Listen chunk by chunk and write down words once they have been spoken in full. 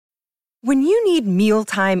When you need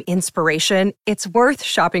mealtime inspiration, it's worth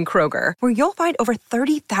shopping Kroger, where you'll find over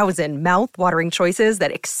 30,000 mouth-watering choices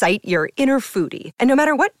that excite your inner foodie. And no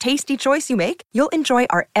matter what tasty choice you make, you'll enjoy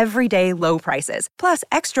our everyday low prices, plus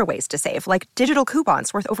extra ways to save, like digital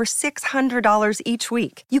coupons worth over $600 each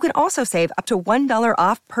week. You can also save up to $1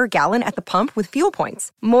 off per gallon at the pump with fuel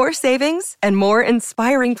points. More savings and more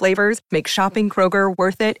inspiring flavors make shopping Kroger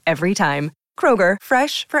worth it every time. Kroger,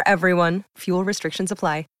 fresh for everyone. Fuel restrictions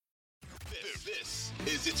apply.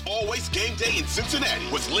 It's always game day in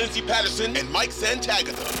Cincinnati with Lindsey Patterson and Mike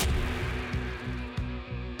Santagata.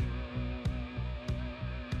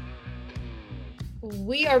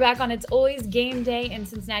 We are back on It's Always Game Day in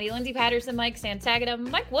Cincinnati. Lindsey Patterson, Mike Santagata.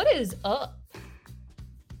 Mike, what is up?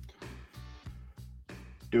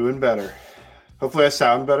 Doing better. Hopefully I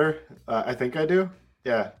sound better. I think I do.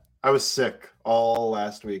 Yeah, I was sick all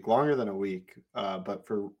last week, longer than a week. But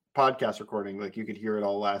for podcast recording, like you could hear it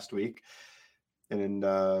all last week. And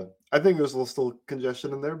I think there's a little still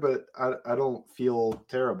congestion in there, but I don't feel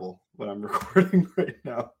terrible when I'm recording right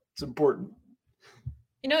now. It's important.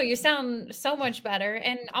 You know, you sound so much better.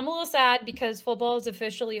 And I'm a little sad because football is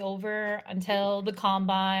officially over until the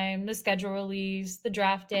combine, the schedule release, the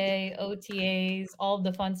draft day, OTAs, all of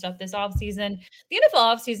the fun stuff this offseason. The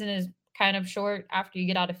NFL offseason is kind of short after you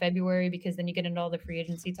get out of February because then you get into all the free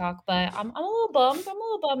agency talk. But I'm a little bummed. I'm a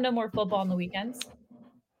little bummed no more football on the weekends.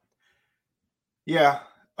 Yeah.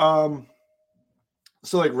 So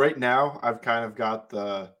like right now I've kind of got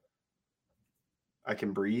the I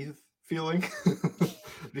can breathe feeling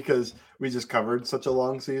because we just covered such a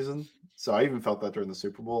long season. So I even felt that during the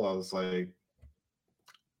Super Bowl. I was like,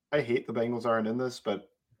 I hate the Bengals aren't in this, but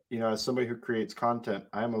you know, as somebody who creates content,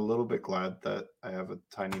 I'm a little bit glad that I have a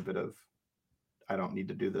tiny bit of I don't need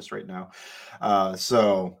to do this right now.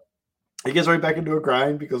 So it gets right back into a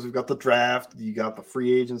grind because we've got the draft, you got the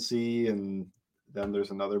free agency, and then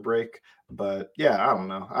there's another break. But yeah, I don't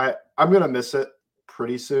know. I'm gonna miss it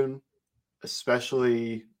pretty soon,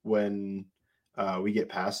 especially when we get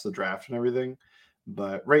past the draft and everything.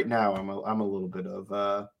 But right now, I'm a little bit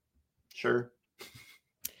of sure.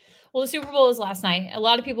 Well, the Super Bowl was last night. A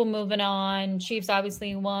lot of people moving on. Chiefs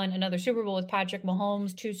obviously won another Super Bowl with Patrick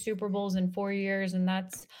Mahomes, 2 Super Bowls in 4 years, and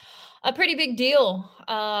that's a pretty big deal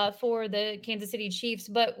for the Kansas City Chiefs.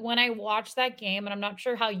 But when I watched that game, and I'm not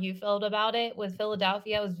sure how you felt about it with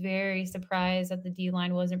Philadelphia, I was very surprised that the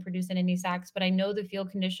D-line wasn't producing any sacks. But I know the field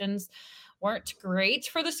conditions weren't great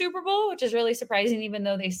for the Super Bowl, which is really surprising, even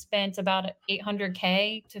though they spent about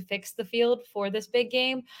 $800K to fix the field for this big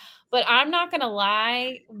game. But I'm not going to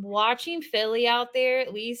lie, watching Philly out there,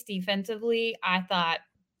 at least defensively, I thought,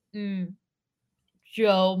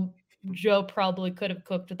 Joe probably could have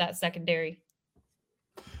cooked with that secondary.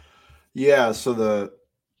 Yeah, so the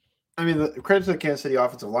credit to the Kansas City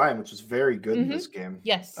offensive line, which was very good in this game.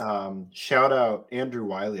 Yes. Shout out Andrew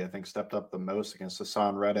Wiley, I think stepped up the most against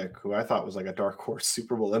Hassan Reddick, who I thought was like a dark horse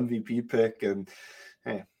Super Bowl MVP pick. And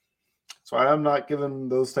hey, that's why I'm not giving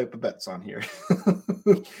those type of bets on here.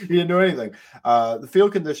 He didn't do anything. The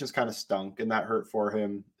field conditions kind of stunk, and that hurt for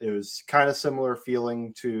him. It was kind of similar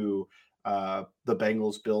feeling to the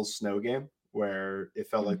Bengals-Bills snow game, where it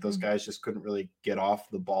felt like those guys just couldn't really get off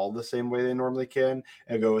the ball the same way they normally can.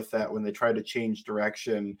 And go with that, when they try to change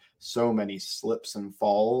direction, so many slips and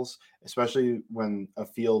falls, especially when a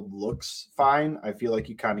field looks fine. I feel like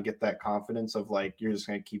you kind of get that confidence of like, you're just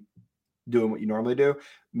going to keep doing what you normally do.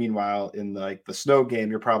 Meanwhile, in the snow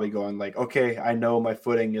game, you're probably going like, okay, I know my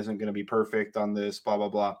footing isn't going to be perfect on this, blah, blah,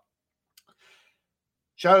 blah.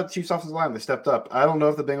 Shout out to Chiefs offensive line. They stepped up. I don't know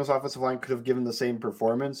if the Bengals offensive line could have given the same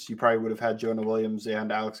performance. You probably would have had Jonah Williams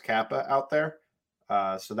and Alex Kappa out there.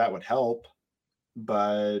 So that would help.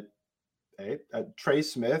 But hey, Trey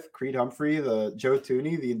Smith, Creed Humphrey, the Joe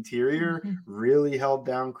Thuney, the interior really held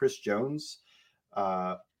down Chris Jones.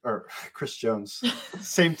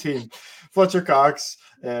 Same team. Fletcher Cox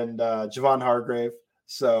and Javon Hargrave.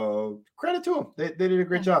 So credit to them. They did a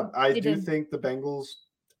great job. I do think the Bengals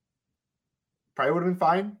probably would have been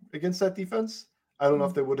fine against that defense. I don't know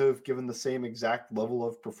if they would have given the same exact level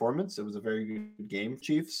of performance. It was a very good game,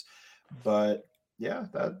 Chiefs. But yeah,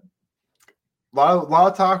 that a lot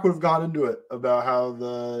of talk would have gone into it about how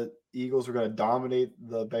the Eagles were going to dominate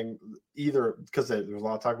the either because there was a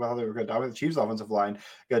lot of talk about how they were going to dominate the Chiefs offensive line,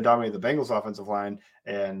 going to dominate the Bengals offensive line,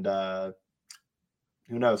 and who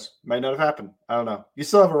knows? Might not have happened. I don't know. You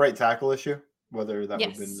still have a right tackle issue, whether that would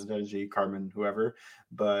have been Nadeji, Carmen, whoever.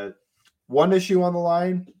 But one issue on the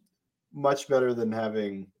line, much better than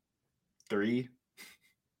having 3.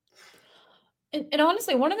 And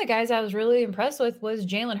honestly, one of the guys I was really impressed with was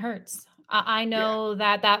Jalen Hurts. I know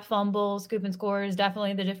that fumble, scoop and score is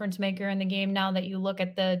definitely the difference maker in the game. Now that you look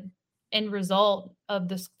at the end result of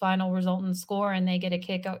the final resultant score, and they get a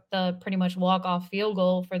kick out the pretty much walk-off field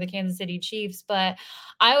goal for the Kansas City Chiefs. But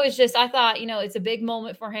I thought, it's a big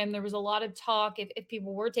moment for him. There was a lot of talk if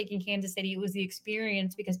people were taking Kansas City, it was the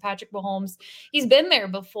experience because Patrick Mahomes, he's been there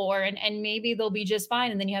before, and maybe they'll be just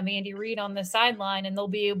fine. And then you have Andy Reid on the sideline and they'll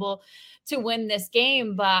be able to win this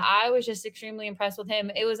game. But I was just extremely impressed with him.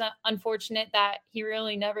 It was unfortunate that he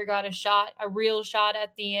really never got a real shot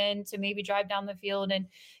at the end to maybe drive down the field and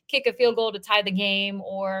kick a field goal to tie the game,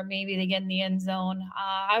 or maybe they get in the end zone.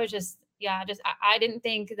 I didn't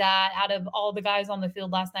think that out of all the guys on the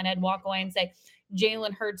field last night, I'd walk away and say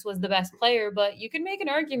Jalen Hurts was the best player, but you can make an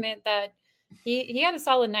argument that he had a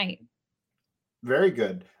solid night. Very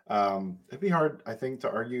good. It'd be hard, I think,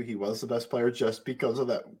 to argue he was the best player just because of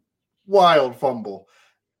that wild fumble.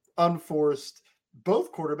 Unforced.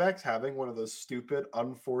 Both quarterbacks having one of those stupid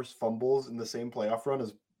unforced fumbles in the same playoff run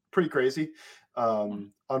is pretty crazy.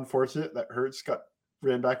 Unfortunate that Hurts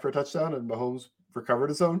ran back for a touchdown and Mahomes recovered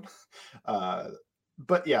his own.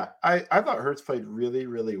 But yeah, I thought Hurts played really,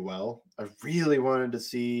 really well. I really wanted to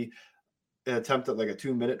see an attempt at like a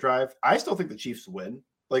 2-minute drive. I still think the Chiefs win.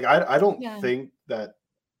 Like, I don't think that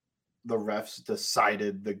the refs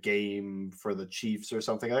decided the game for the Chiefs or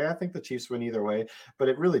something. Like, I think the Chiefs win either way, but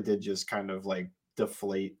it really did just kind of like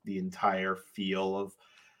deflate the entire feel of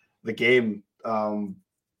the game.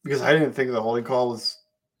 Because I didn't think the holding call was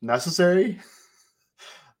necessary.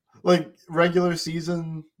 Like, regular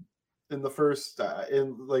season in the first,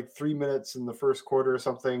 in like 3 minutes in the first quarter or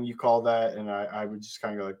something, you call that, and I would just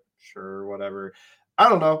kind of go like, sure, whatever. I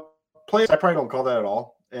don't know. Plays, I probably don't call that at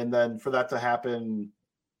all. And then for that to happen,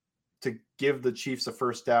 to give the Chiefs a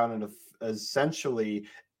first down and essentially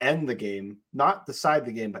end the game, not decide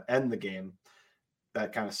the game, but end the game,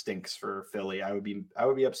 that kind of stinks for Philly. I would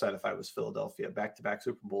be upset if I was Philadelphia. Back-to-back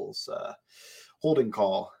Super Bowls. Holding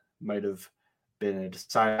call might have been a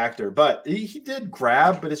deciding factor, but he did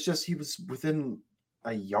grab, but it's just he was within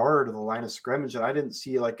a yard of the line of scrimmage, and I didn't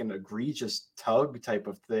see like an egregious tug type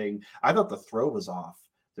of thing. I thought the throw was off,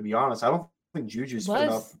 to be honest. I don't think Juju's been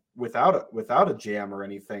up without a jam or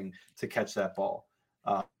anything to catch that ball.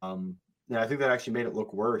 And I think that actually made it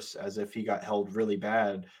look worse, as if he got held really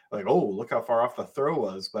bad. Like, oh, look how far off the throw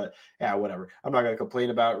was. But yeah, whatever. I'm not going to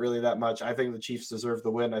complain about it really that much. I think the Chiefs deserve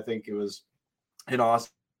the win. I think it was an awesome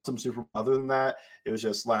Super Bowl. Other than that, it was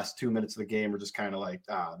just last 2 minutes of the game were just kind of like,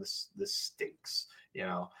 this stinks,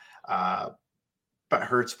 But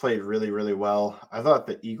Hurts played really, really well. I thought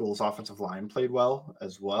the Eagles' offensive line played well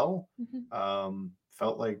as well. Mm-hmm.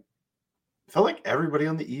 Felt like everybody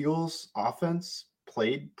on the Eagles' offense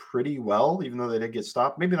played pretty well, even though they did get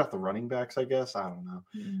stopped. Maybe not the running backs, I guess. I don't know.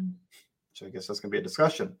 Mm-hmm. So I guess that's going to be a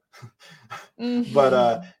discussion. Mm-hmm.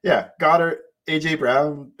 But Goddard, A.J.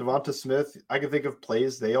 Brown, Devonta Smith, I can think of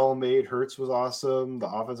plays they all made. Hurts was awesome. The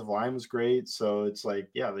offensive line was great. So it's like,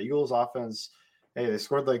 the Eagles' offense, hey, they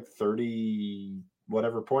scored like 30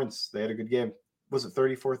 whatever points. They had a good game. Was it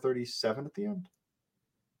 34-37 at the end?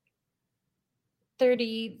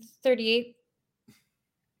 38.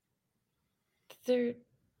 38-35.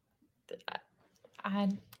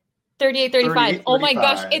 Oh my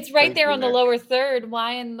gosh, it's right there on the lower third.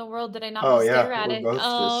 Why in the world did I not stare at it?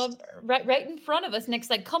 Right in front of us. Nick's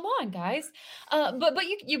like, come on, guys. But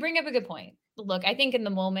you bring up a good point. Look, I think in the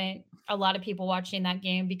moment, a lot of people watching that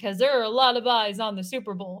game, because there are a lot of eyes on the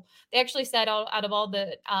Super Bowl, they actually said out of all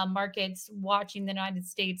the markets watching the United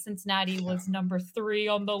States, Cincinnati was number 3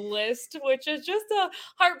 on the list, which is just a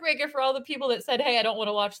heartbreaker for all the people that said, hey, I don't want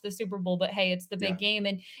to watch the Super Bowl, but hey, it's the big game.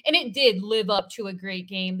 And it did live up to a great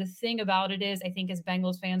game. The thing about it is, I think as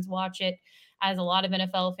Bengals fans watch it, as a lot of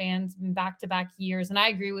NFL fans back-to-back years. And I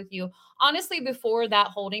agree with you. Honestly, before that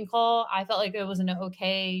holding call, I felt like it was an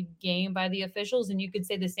okay game by the officials. And you could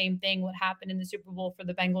say the same thing what happened in the Super Bowl for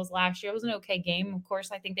the Bengals last year. It was an okay game. Of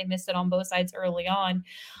course, I think they missed it on both sides early on.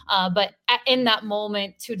 But in that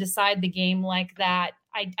moment, to decide the game like that,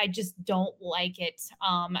 I just don't like it.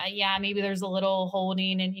 Maybe there's a little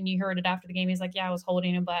holding, and you heard it after the game. He's like, I was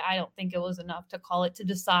holding him, but I don't think it was enough to call it to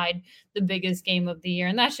decide the biggest game of the year.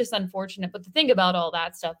 And that's just unfortunate. But the thing about all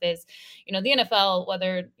that stuff is, the NFL,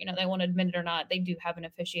 whether, they want to admit it or not, they do have an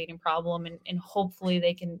officiating problem, and hopefully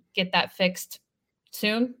they can get that fixed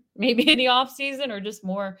soon, maybe in the off season, or just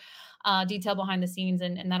more detail behind the scenes,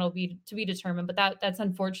 and that'll be to be determined. But that's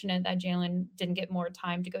unfortunate that Jalen didn't get more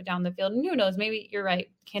time to go down the field. And who knows, maybe you're right.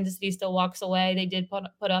 Kansas City still walks away. They did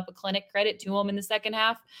put up a clinic. Credit to them in the second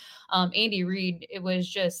half. Andy Reid, it was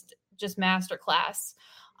just masterclass.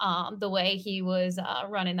 the way he was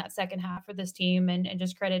running that second half for this team, and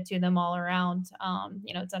just credit to them all around.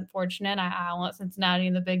 It's unfortunate. I want Cincinnati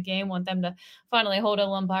in the big game, want them to finally hold a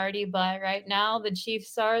Lombardi, but right now the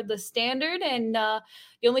Chiefs are the standard, and the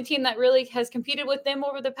only team that really has competed with them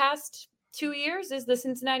over the past 2 years is the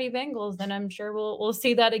Cincinnati Bengals, and I'm sure we'll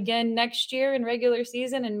see that again next year in regular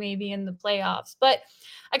season and maybe in the playoffs. But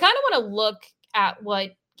I kind of want to look at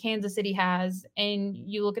what Kansas City has, and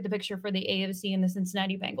you look at the picture for the AFC and the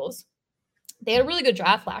Cincinnati Bengals. They had a really good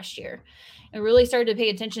draft last year and really started to pay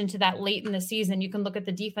attention to that late in the season. You can look at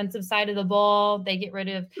the defensive side of the ball. They get rid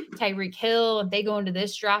of Tyreek Hill, and they go into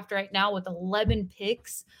this draft right now with 11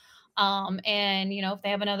 picks. And if they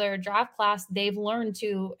have another draft class, they've learned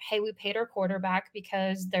to, hey, we paid our quarterback,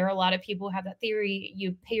 because there are a lot of people who have that theory.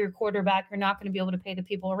 You pay your quarterback, you're not going to be able to pay the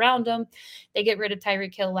people around them. They get rid of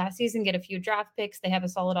Tyreek Hill last season, get a few draft picks. They have a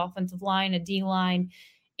solid offensive line, a D line,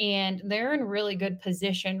 and they're in really good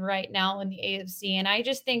position right now in the AFC. And I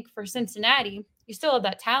just think for Cincinnati, you still have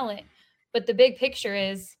that talent, but the big picture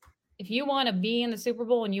is, if you want to be in the Super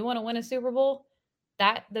Bowl and you want to win a Super Bowl,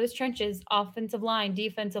 those trenches, offensive line,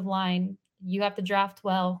 defensive line, you have to draft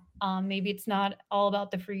well. Maybe it's not all about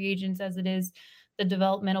the free agents as it is the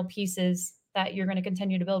developmental pieces that you're going to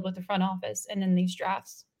continue to build with the front office and in these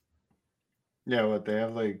drafts. Yeah, they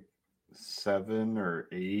have like 7 or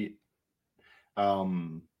 8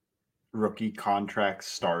 rookie contract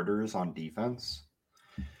starters on defense.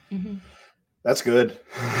 Mm-hmm. That's good.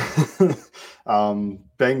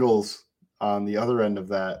 Bengals on the other end of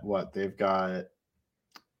that, they've got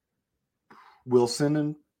Wilson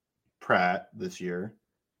and Pratt this year,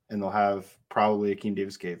 and they'll have probably Akeem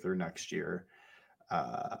Davis-Gaither next year.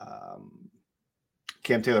 Cam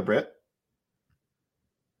Taylor-Britt.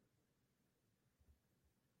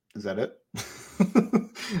 Is that it?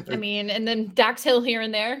 I mean, and then Dax Hill here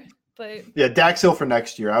and there. But yeah, Dax Hill for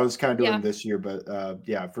next year. I was kind of doing this year, but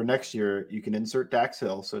for next year, you can insert Dax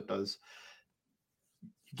Hill. So it does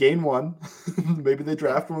gain one. Maybe they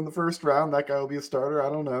draft one in the first round. That guy will be a starter. I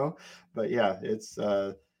don't know. But yeah, it's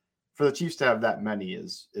for the Chiefs to have that many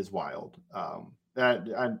is wild. I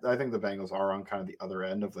think the Bengals are on kind of the other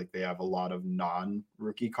end of, like, they have a lot of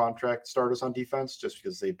non-rookie contract starters on defense, just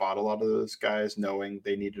because they bought a lot of those guys knowing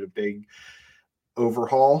they needed a big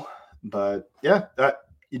overhaul. But yeah,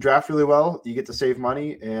 you draft really well, you get to save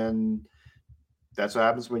money, and that's what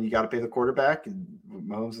happens when you got to pay the quarterback. And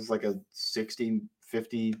Mahomes is like a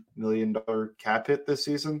 $50 million cap hit this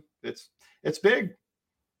season. It's big.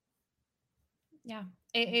 Yeah,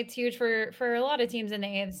 it's huge for a lot of teams in the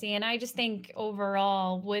AFC. And I just think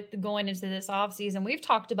overall, with going into this offseason, we've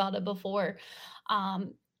talked about it before.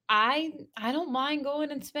 I don't mind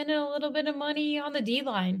going and spending a little bit of money on the D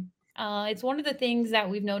line. It's one of the things that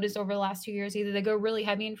we've noticed over the last 2 years. Either they go really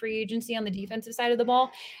heavy in free agency on the defensive side of the ball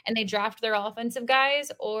and they draft their offensive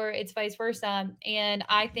guys, or it's vice versa. And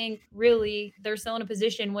I think really they're still in a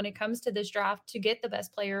position when it comes to this draft to get the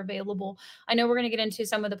best player available. I know we're going to get into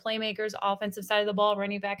some of the playmakers, offensive side of the ball.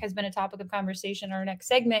 Running back has been a topic of conversation in our next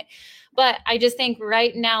segment. But I just think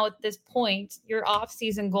right now at this point, your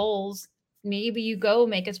offseason goals, maybe you go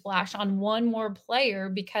make a splash on one more player,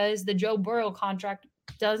 because the Joe Burrow contract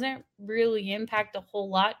doesn't really impact a whole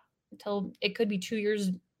lot until it could be 2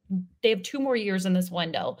 years. They have 2 more years in this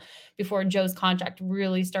window before Joe's contract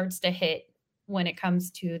really starts to hit when it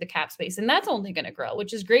comes to the cap space. And that's only going to grow,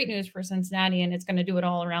 which is great news for Cincinnati. And it's going to do it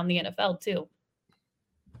all around the NFL too.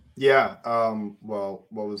 Yeah.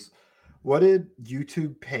 What did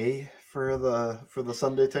YouTube pay for the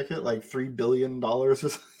Sunday ticket? Like $3 billion or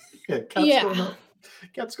something? Yeah. Going up.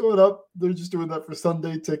 Cap's going up. They're just doing that for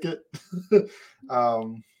Sunday ticket.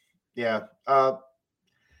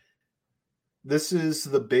 This is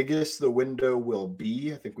the biggest the window will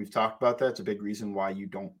be. I think we've talked about that. It's a big reason why you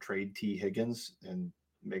don't trade T. Higgins and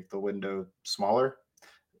make the window smaller,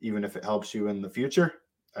 even if it helps you in the future.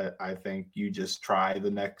 I think you just try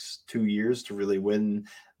the next 2 years to really win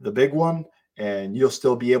the big one, and you'll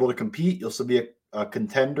still be able to compete. You'll still be a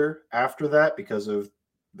contender after that because of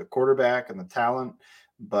the quarterback and the talent,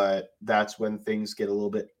 but that's when things get a little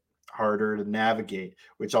bit harder to navigate,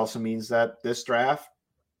 which also means that this draft,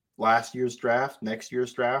 last year's draft, next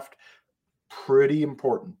year's draft, pretty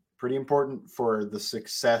important for the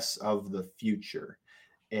success of the future.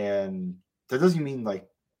 And that doesn't mean like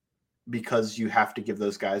because you have to give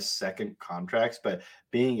those guys second contracts, but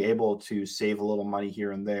being able to save a little money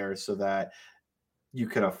here and there so that you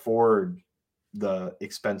can afford the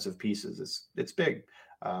expensive pieces, it's big.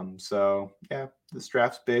 So yeah, this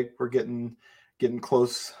draft's big. We're getting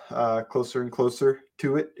closer and closer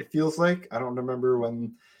to it. It feels like. I don't remember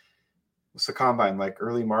when was the combine, like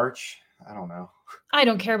early March. I don't know. I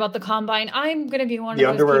don't care about the combine. I'm going to be one The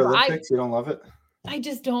of those underwear people. Olympics, you don't love it? I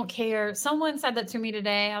just don't care. Someone said that to me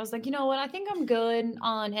today. I was like, you know what? I think I'm good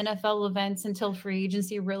on NFL events until free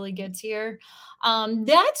agency really gets here.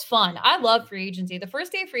 That's fun. I love free agency. The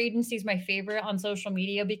first day of free agency is my favorite on social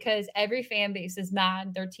media because every fan base is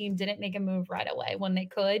mad their team didn't make a move right away when they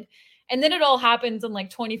could. And then it all happens in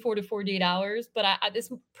like 24 to 48 hours. But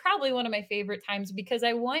this is probably one of my favorite times because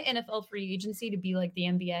I want NFL free agency to be like the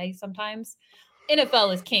NBA sometimes.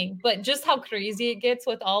 NFL is king, but just how crazy it gets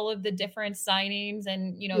with all of the different signings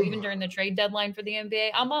and, even during the trade deadline for the NBA,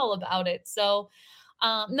 I'm all about it. So,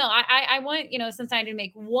 no, I want, Cincinnati to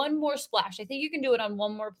make one more splash. I think you can do it on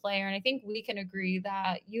one more player. And I think we can agree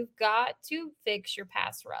that you've got to fix your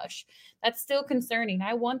pass rush. That's still concerning.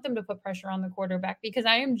 I want them to put pressure on the quarterback because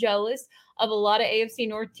I am jealous of a lot of AFC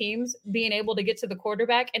North teams being able to get to the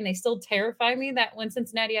quarterback, and they still terrify me that when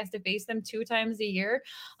Cincinnati has to face them 2 times a year,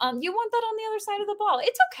 you want that on the other side of the ball.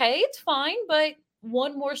 It's okay. It's fine. But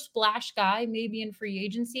one more splash guy, maybe in free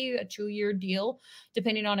agency, a 2-year deal,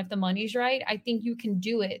 depending on if the money's right. I think you can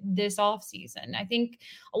do it this offseason. I think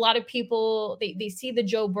a lot of people, they see the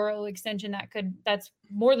Joe Burrow extension that's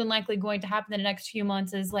more than likely going to happen in the next few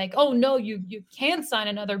months is like, oh no, you can't sign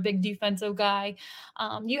another big defensive guy.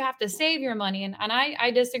 You have to save your money. And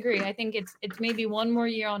I disagree. I think it's maybe one more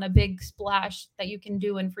year on a big splash that you can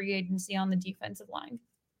do in free agency on the defensive line.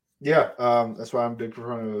 Yeah. That's why I'm a big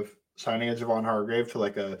proponent of signing a Javon Hargrave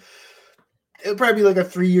to it'll probably be like a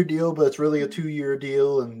 3-year deal, but it's really a 2-year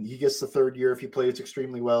deal, and he gets the 3rd year if he plays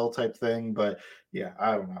extremely well type thing. But yeah,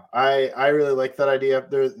 I don't know. I really like that idea.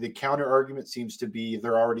 The counter argument seems to be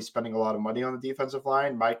they're already spending a lot of money on the defensive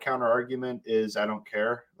line. My counter argument is I don't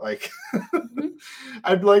care.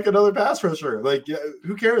 I'd like another pass rusher.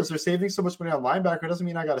 Who cares? They're saving so much money on linebacker. It doesn't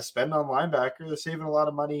mean I got to spend on linebacker. They're saving a lot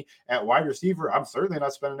of money at wide receiver. I'm certainly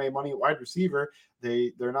not spending any money at wide receiver.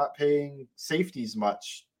 They're not paying safeties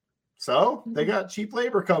much. So they got cheap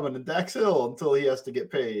labor coming in Dax Hill until he has to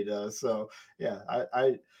get paid.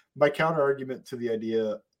 My counter argument to the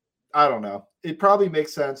idea, I don't know. It probably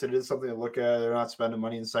makes sense. It is something to look at. They're not spending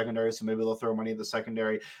money in the secondary, so maybe they'll throw money in the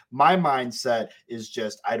secondary. My mindset is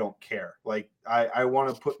just I don't care. I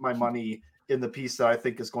want to put my money in the piece that I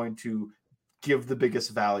think is going to give the biggest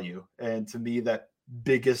value. And to me, that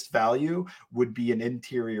biggest value would be an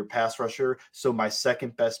interior pass rusher. So my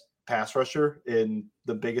second best pass rusher in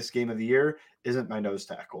the biggest game of the year isn't my nose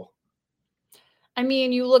tackle. I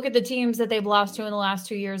mean, you look at the teams that they've lost to in the last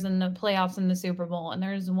 2 years in the playoffs and the Super Bowl, and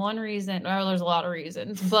there's one reason, or there's a lot of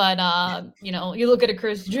reasons, but you look at a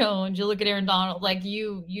Chris Jones, you look at Aaron Donald,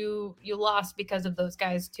 you lost because of those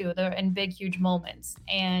guys too. They're in big, huge moments,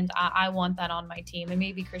 and I want that on my team. And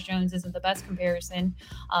maybe Chris Jones isn't the best comparison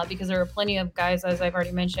because there are plenty of guys, as I've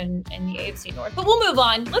already mentioned, in the AFC North. But we'll move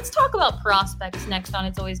on. Let's talk about prospects next on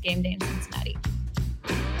It's Always Game Day in Cincinnati.